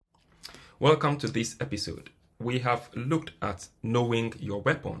Welcome to this episode. We have looked at knowing your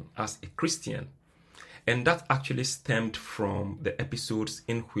weapon as a Christian, and that actually stemmed from the episodes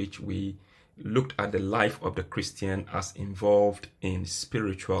in which we looked at the life of the Christian as involved in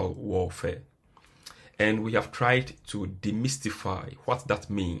spiritual warfare. And we have tried to demystify what that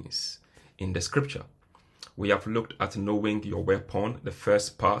means in the scripture. We have looked at knowing your weapon, the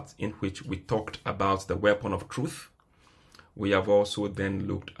first part in which we talked about the weapon of truth. We have also then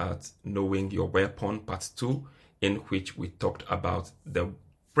looked at knowing your weapon, part 2, in which we talked about the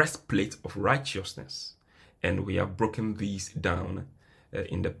breastplate of righteousness. And we have broken these down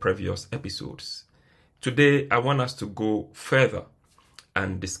in the previous episodes. Today, I want us to go further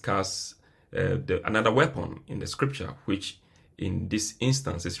and discuss another weapon in the scripture, which in this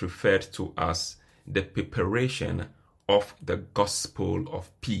instance is referred to as the preparation of the gospel of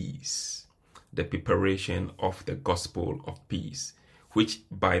peace. The preparation of the gospel of peace, which,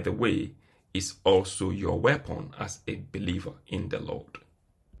 by the way, is also your weapon as a believer in the Lord.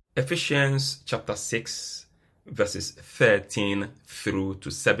 Ephesians chapter 6, verses 13 through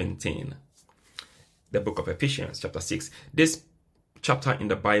to 17. The book of Ephesians chapter 6. This chapter in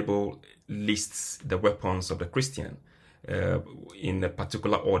the Bible lists the weapons of the Christian in a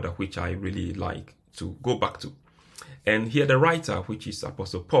particular order, which I really like to go back to. And here the writer, which is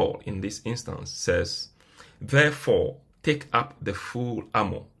Apostle Paul in this instance, says, "Therefore, take up the full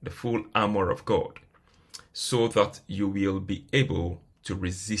armor of God, so that you will be able to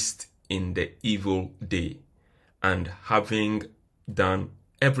resist in the evil day, and having done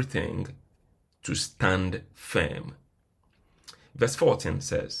everything, to stand firm." Verse 14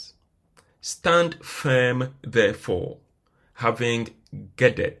 says, "Stand firm, therefore, having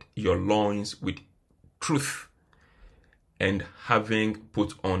girded your loins with truth, and having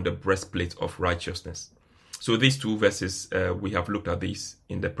put on the breastplate of righteousness." So these two verses, we have looked at these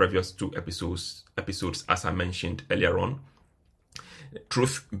in the previous two episodes, as I mentioned earlier on.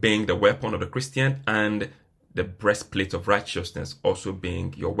 Truth being the weapon of the Christian, and the breastplate of righteousness also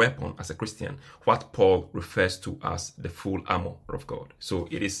being your weapon as a Christian, what Paul refers to as the full armor of God. So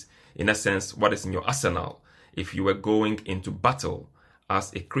it is, in essence, what is in your arsenal. If you were going into battle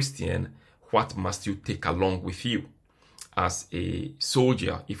as a Christian, what must you take along with you as a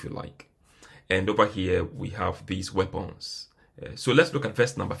soldier, if you like? And over here we have these weapons. So let's look at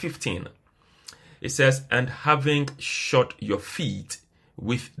verse number 15. It says, "And having shod your feet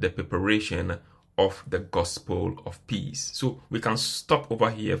with the preparation of the gospel of peace." So we can stop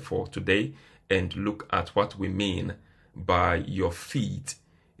over here for today and look at what we mean by your feet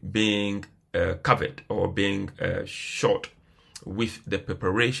being covered or being shod with the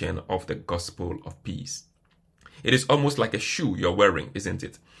preparation of the gospel of peace. It is almost like a shoe you're wearing, isn't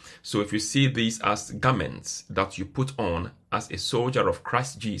it? So if you see these as garments that you put on as a soldier of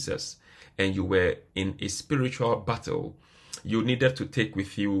Christ Jesus, and you were in a spiritual battle, you needed to take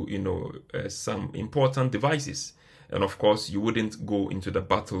with you, some important devices. And of course, you wouldn't go into the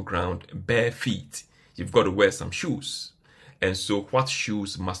battleground bare feet. You've got to wear some shoes. And so what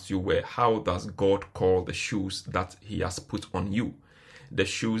shoes must you wear? How does God call the shoes that he has put on you? The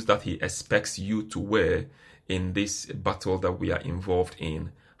shoes that he expects you to wear in this battle that we are involved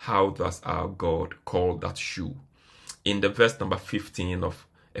in. How does our God call that shoe? In the verse number 15 of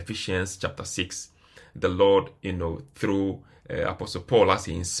Ephesians chapter 6, the Lord, through Apostle Paul, as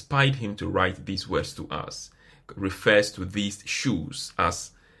he inspired him to write these words to us, refers to these shoes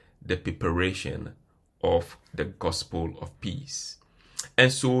as the preparation of the gospel of peace.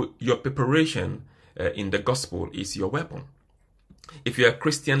 And so your preparation in the gospel is your weapon. If you're a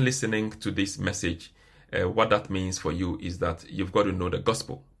Christian listening to this message, what that means for you is that you've got to know the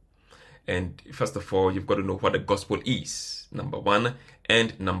gospel. And first of all, you've got to know what the gospel is, number one.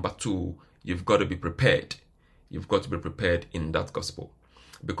 And number two, you've got to be prepared. You've got to be prepared in that gospel.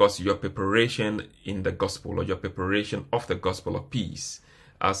 Because your preparation in the gospel, or your preparation of the gospel of peace,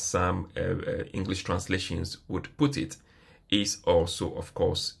 as some English translations would put it, is also, of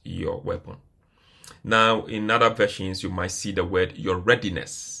course, your weapon. Now, in other versions, you might see the word your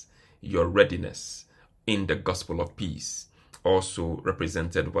readiness in the gospel of peace, also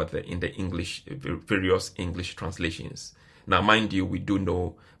represented in the English, various English translations. Now, mind you, we do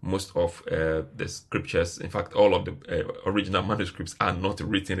know most of the scriptures, in fact, all of the original manuscripts are not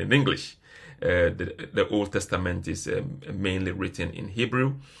written in English. The Old Testament is mainly written in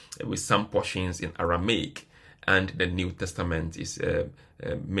Hebrew, with some portions in Aramaic, and the New Testament is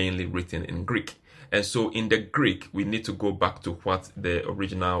mainly written in Greek. And so in the Greek, we need to go back to what the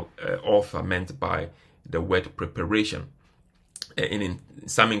original author meant by the word preparation. In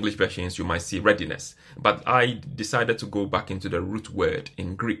some English versions, you might see readiness. But I decided to go back into the root word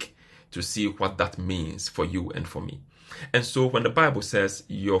in Greek to see what that means for you and for me. And so when the Bible says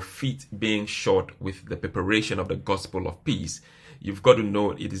your feet being shod with the preparation of the gospel of peace, you've got to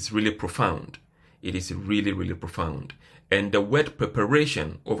know it is really profound. It is really, really profound. And the word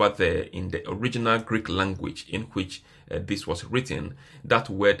preparation over there in the original Greek language in which this was written, that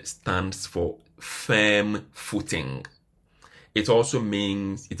word stands for firm footing. It also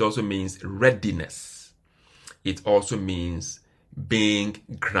means readiness. It also means being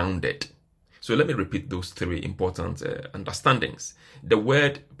grounded. So let me repeat those three important understandings. The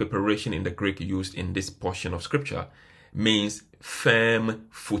word preparation in the Greek used in this portion of scripture means firm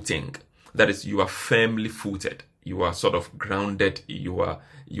footing. That is, you are firmly footed. You are sort of grounded. You are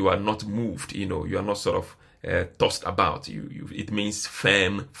not moved. You are not sort of tossed about. It means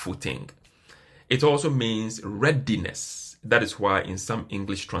firm footing. It also means readiness. That is why in some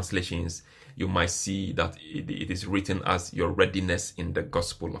English translations you might see that it is written as your readiness in the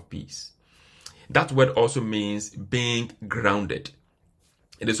gospel of peace. That word also means being grounded.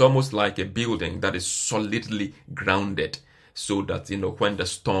 It is almost like a building that is solidly grounded so that, when the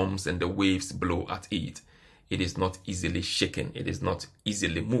storms and the waves blow at it, it is not easily shaken. It is not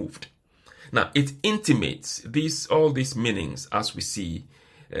easily moved. Now, it intimates all these meanings as we see.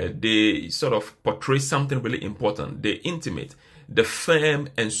 They sort of portray something really important. They intimate the firm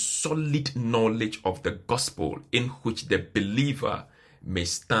and solid knowledge of the gospel in which the believer may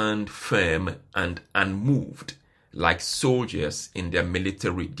stand firm and unmoved like soldiers in their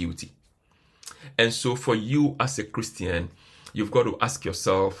military duty. And so for you as a Christian, you've got to ask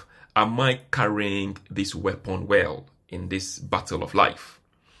yourself, am I carrying this weapon well in this battle of life?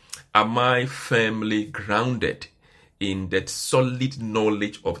 Am I firmly grounded in that solid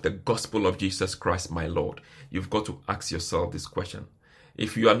knowledge of the gospel of Jesus Christ, my Lord? You've got to ask yourself this question.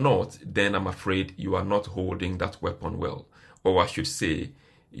 If you are not, then I'm afraid you are not holding that weapon well. Or I should say,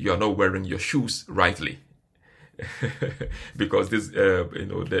 you are not wearing your shoes rightly. Because this,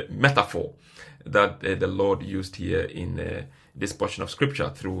 the metaphor that the Lord used here in this portion of scripture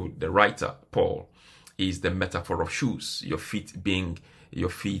through the writer, Paul, is the metaphor of shoes. Your feet being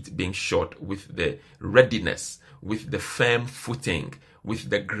shod with the readiness, with the firm footing,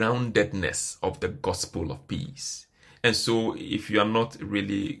 with the groundedness of the gospel of peace. And so if you are not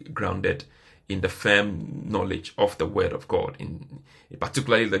really grounded in the firm knowledge of the word of God, in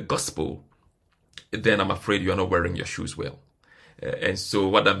particularly the gospel, then I'm afraid you are not wearing your shoes well. And so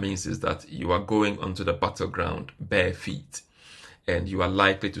what that means is that you are going onto the battleground bare feet, and you are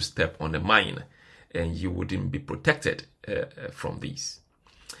likely to step on a mine, and you wouldn't be protected from these.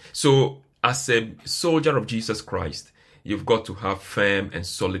 So as a soldier of Jesus Christ, you've got to have firm and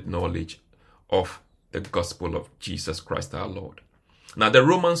solid knowledge of the gospel of Jesus Christ our Lord. Now, the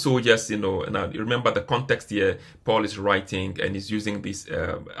Roman soldiers, now remember the context here, Paul is writing and is using this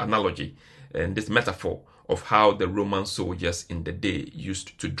analogy and this metaphor of how the Roman soldiers in the day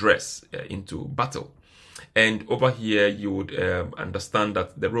used to dress into battle. And over here, you would understand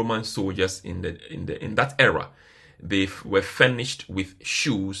that the Roman soldiers in that era, they were furnished with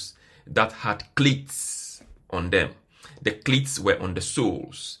shoes that had cleats on them. The cleats were on the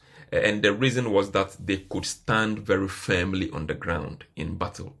soles. And the reason was that they could stand very firmly on the ground in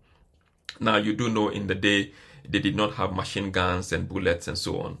battle. Now, you do know in the day, they did not have machine guns and bullets and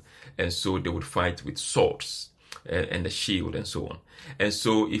so on. And so they would fight with swords and a shield and so on. And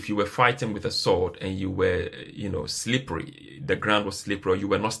so if you were fighting with a sword and you were, slippery, the ground was slippery, or you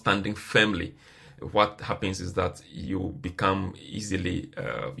were not standing firmly, what happens is that you become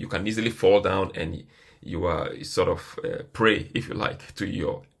you can easily fall down, and you are sort of prey, if you like, to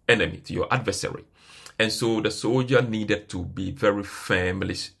your enemy, to your adversary. And so the soldier needed to be very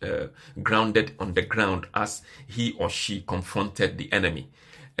firmly grounded on the ground as he or she confronted the enemy.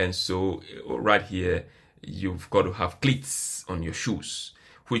 And so right here, you've got to have cleats on your shoes,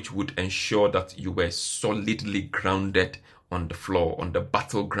 which would ensure that you were solidly grounded on the floor, on the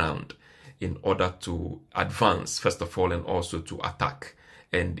battleground, in order to advance, first of all, and also to attack,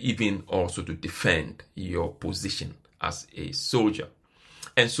 and even also to defend your position as a soldier.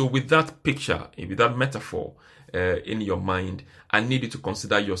 And so with that picture, with that metaphor in your mind, I need you to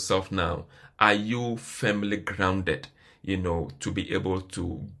consider yourself now. Are you firmly grounded, to be able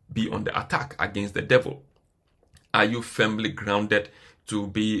to be on the attack against the devil? Are you firmly grounded to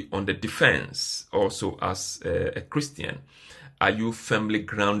be on the defense also as a Christian? Are you firmly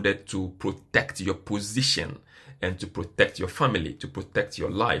grounded to protect your position and to protect your family, to protect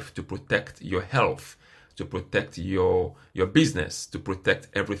your life, to protect your health, to protect your business, to protect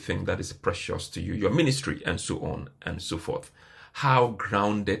everything that is precious to you, your ministry, and so on and so forth? How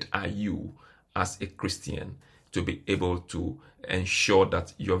grounded are you as a Christian to be able to ensure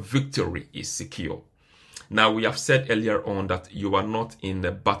that your victory is secure. Now, we have said earlier on that you are not in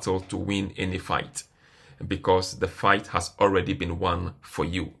a battle to win any fight, because the fight has already been won for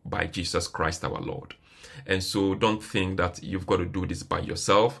you by Jesus Christ our Lord. And so don't think that you've got to do this by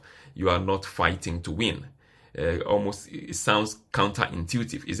yourself. You are not fighting to win. Almost, it sounds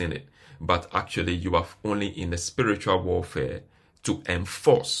counterintuitive, isn't it? But actually, you are only in a spiritual warfare to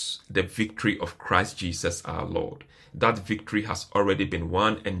enforce the victory of Christ Jesus our Lord. That victory has already been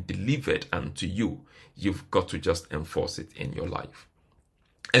won and delivered unto you. You've got to just enforce it in your life.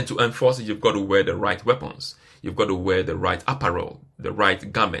 And to enforce it, you've got to wear the right weapons. You've got to wear the right apparel, the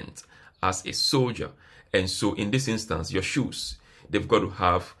right garment as a soldier. And so in this instance, your shoes, they've got to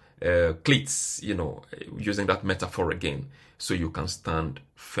have cleats, using that metaphor again, so you can stand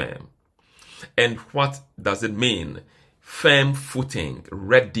firm. And what does it mean? Firm footing,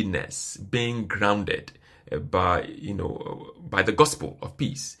 readiness, being grounded by the gospel of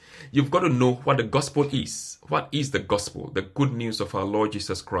peace. You've got to know what the gospel is. What is the gospel? The good news of our Lord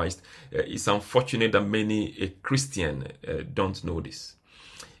Jesus Christ. It's unfortunate that many Christians don't know this.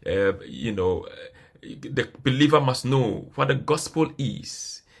 The believer must know what the gospel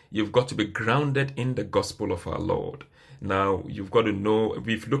is. You've got to be grounded in the gospel of our Lord. Now, you've got to know,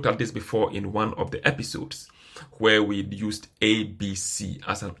 we've looked at this before in one of the episodes where we used ABC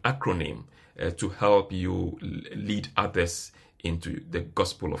as an acronym to help you lead others into the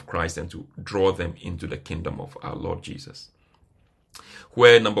gospel of Christ and to draw them into the kingdom of our Lord Jesus.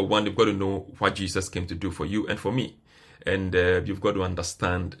 Where, number one, you've got to know what Jesus came to do for you and for me. And you've got to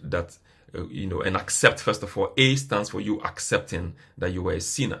understand that, and accept, first of all, A stands for you accepting that you were a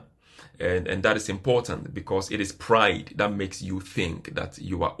sinner. And that is important, because it is pride that makes you think that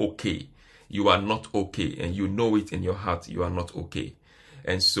you are okay. You are not okay, and you know it in your heart, you are not okay.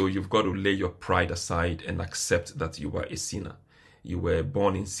 And so you've got to lay your pride aside and accept that you are a sinner. You were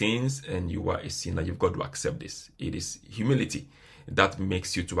born in sins and you are a sinner. You've got to accept this. It is humility that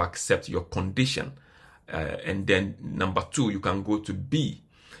makes you to accept your condition. And then number two, you can go to B,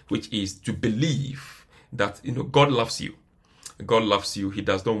 which is to believe that, God loves you. God loves you. He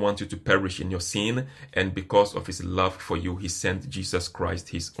does not want you to perish in your sin. And because of his love for you, he sent Jesus Christ,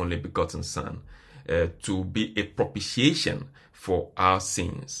 his only begotten Son, to be a propitiation for our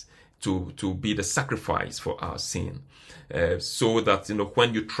sins, to be the sacrifice for our sin, so that,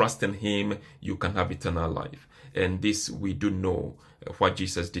 when you trust in him, you can have eternal life. And this we do know what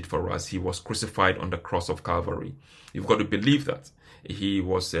Jesus did for us. He was crucified on the cross of Calvary. You've got to believe that. He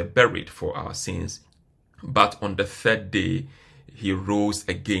was buried for our sins. But on the third day, he rose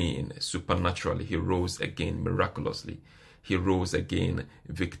again supernaturally. He rose again miraculously. He rose again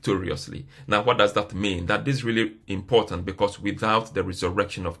victoriously. Now, what does that mean? That is really important, because without the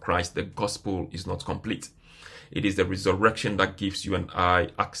resurrection of Christ, the gospel is not complete. It is the resurrection that gives you and I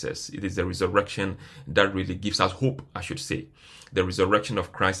access. It is the resurrection that really gives us hope, I should say. The resurrection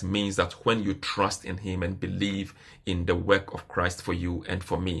of Christ means that when you trust in him and believe in the work of Christ for you and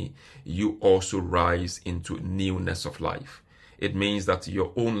for me, you also rise into newness of life. It means that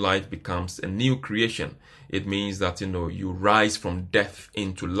your own life becomes a new creation. It means that, you rise from death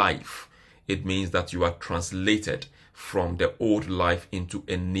into life. It means that you are translated from the old life into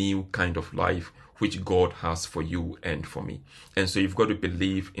a new kind of life, which God has for you and for me. And so you've got to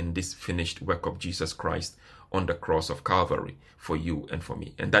believe in this finished work of Jesus Christ on the cross of Calvary for you and for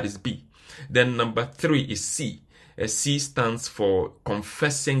me. And that is B. Then number 3 is C. C stands for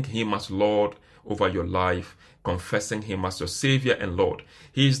confessing him as Lord over your life, confessing him as your Savior and Lord.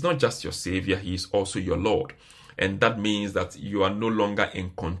 He is not just your Savior, he is also your Lord. And that means that you are no longer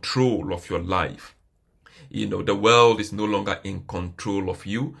in control of your life. The world is no longer in control of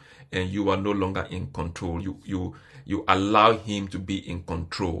you, and you are no longer in control. You allow him to be in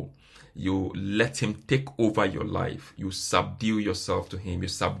control. You let him take over your life. You subdue yourself to him. You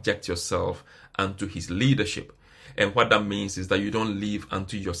subject yourself unto his leadership. And what that means is that you don't live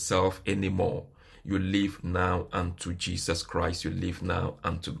unto yourself anymore. You live now unto Jesus Christ. You live now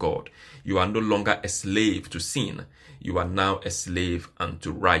unto God. You are no longer a slave to sin. You are now a slave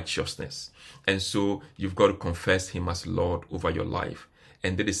unto righteousness. And so you've got to confess him as Lord over your life.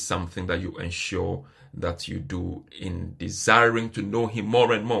 And that is something that you ensure that you do in desiring to know him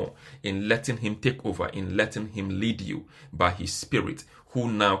more and more, in letting him take over, in letting him lead you by his Spirit,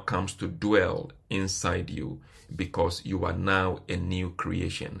 who now comes to dwell inside you, because you are now a new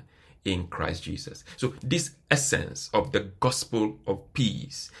creation in Christ Jesus. So this essence of the gospel of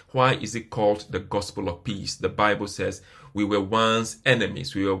peace, why is it called the gospel of peace? The Bible says we were once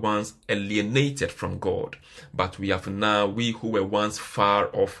enemies, we were once alienated from God, but we who were once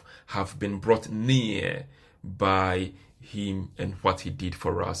far off, have been brought near by him and what he did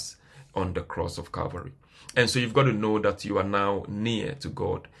for us on the cross of Calvary. And so you've got to know that you are now near to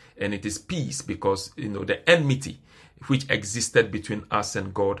God, and it is peace because, the enmity which existed between us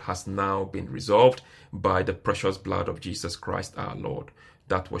and God has now been resolved by the precious blood of Jesus Christ our Lord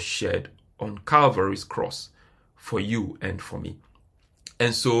that was shed on Calvary's cross for you and for me.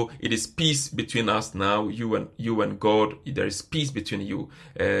 And so it is peace between us now, you and God. There is peace between you,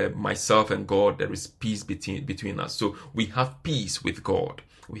 myself and God. There is peace between us. So we have peace with God.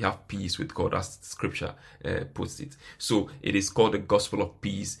 We have peace with God, as Scripture puts it. So it is called the gospel of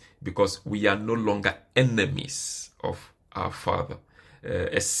peace because we are no longer enemies of our Father.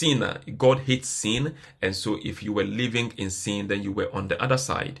 A sinner, God hates sin, and so if you were living in sin, then you were on the other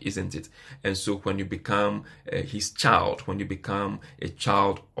side, isn't it? And so when you become his child, when you become a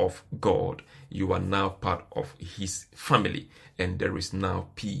child of God, you are now part of his family, and there is now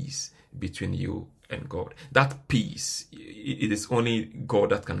peace between you and God. That peace, it is only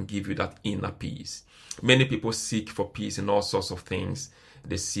God that can give you that inner peace. Many people seek for peace in all sorts of things.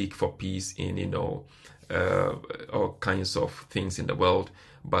 They seek for peace in, all kinds of things in the world,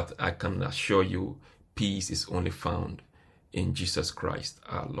 but I can assure you, peace is only found in Jesus Christ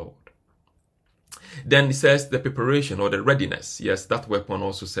our Lord. Then it says the preparation or the readiness. Yes, that weapon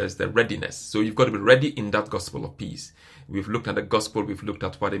also says the readiness. So you've got to be ready in that gospel of peace. We've looked at the gospel, we've looked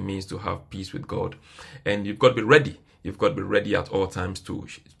at what it means to have peace with God, and you've got to be ready. You've got to be ready at all times to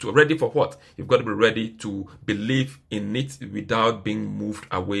ready for what? You've got to be ready to believe in it without being moved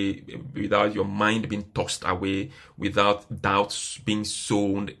away, without your mind being tossed away, without doubts being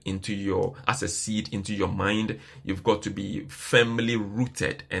sown as a seed into your mind. You've got to be firmly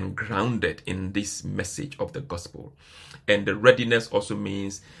rooted and grounded in this message of the gospel. And the readiness also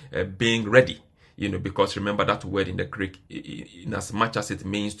means being ready. Because remember that word in the Greek, in as much as it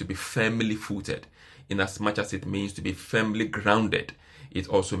means to be firmly footed, in as much as it means to be firmly grounded, it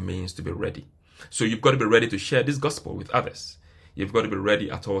also means to be ready. So you've got to be ready to share this gospel with others. You've got to be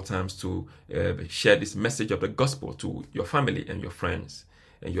ready at all times to share this message of the gospel to your family and your friends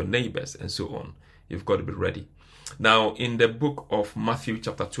and your neighbors and so on. You've got to be ready. Now, in the book of Matthew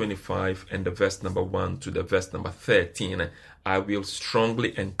chapter 25 and the verse number 1 to the verse number 13, I will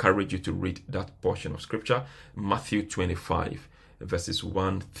strongly encourage you to read that portion of scripture, Matthew 25, verses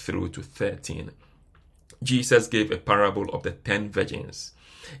 1 through to 13. Jesus gave a parable of the 10 virgins,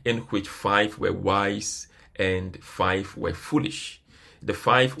 in which 5 were wise and 5 were foolish. The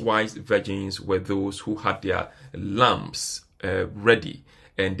 5 wise virgins were those who had their lamps ready,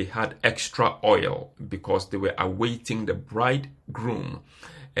 and they had extra oil because they were awaiting the bridegroom.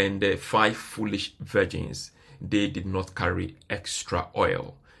 And the 5 foolish virgins, they did not carry extra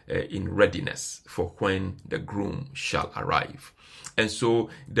oil in readiness for when the groom shall arrive. And so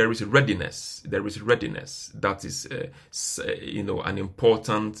there is readiness. There is readiness. That is, an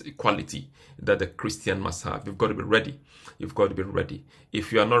important quality that the Christian must have. You've got to be ready. You've got to be ready.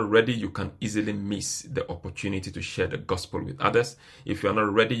 If you are not ready, you can easily miss the opportunity to share the gospel with others. If you are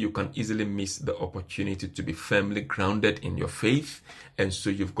not ready, you can easily miss the opportunity to be firmly grounded in your faith. And so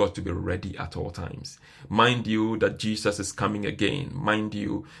you've got to be ready at all times. Mind you that Jesus is coming again. Mind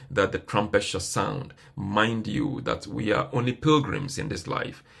you that the trumpet shall sound. Mind you that we are only pilgrims in this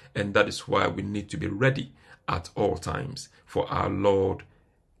life. And that is why we need to be ready at all times, for our Lord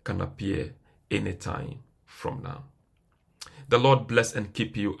can appear anytime from now. The Lord bless and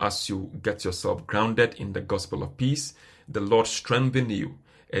keep you as you get yourself grounded in the gospel of peace. The Lord strengthen you,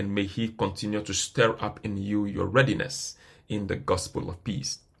 and may He continue to stir up in you your readiness in the gospel of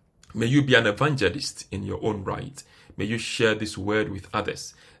peace. May you be an evangelist in your own right. May you share this word with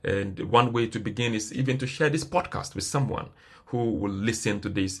others. And one way to begin is even to share this podcast with someone who will listen to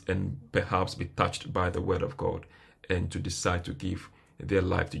this and perhaps be touched by the word of God and to decide to give their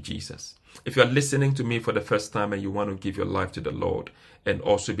life to Jesus. If you are listening to me for the first time and you want to give your life to the Lord and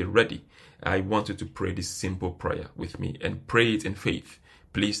also be ready, I want you to pray this simple prayer with me and pray it in faith.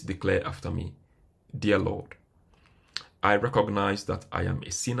 Please declare after me. Dear Lord, I recognize that I am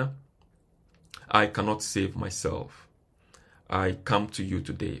a sinner. I cannot save myself. I come to you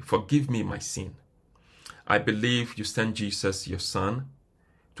today. Forgive me my sin. I believe you sent Jesus, your Son,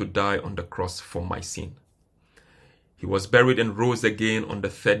 to die on the cross for my sin. He was buried and rose again on the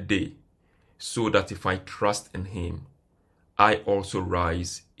 3rd day, so that if I trust in Him, I also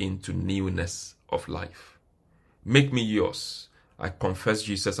rise into newness of life. Make me yours. I confess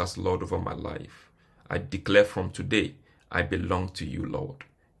Jesus as Lord over my life. I declare from today, I belong to you, Lord,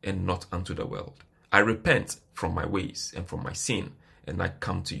 and not unto the world. I repent from my ways and from my sin, and I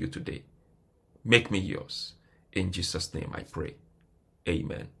come to you today. Make me yours. In Jesus' name I pray.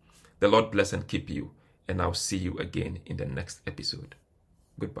 Amen. The Lord bless and keep you, and I'll see you again in the next episode.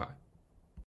 Goodbye.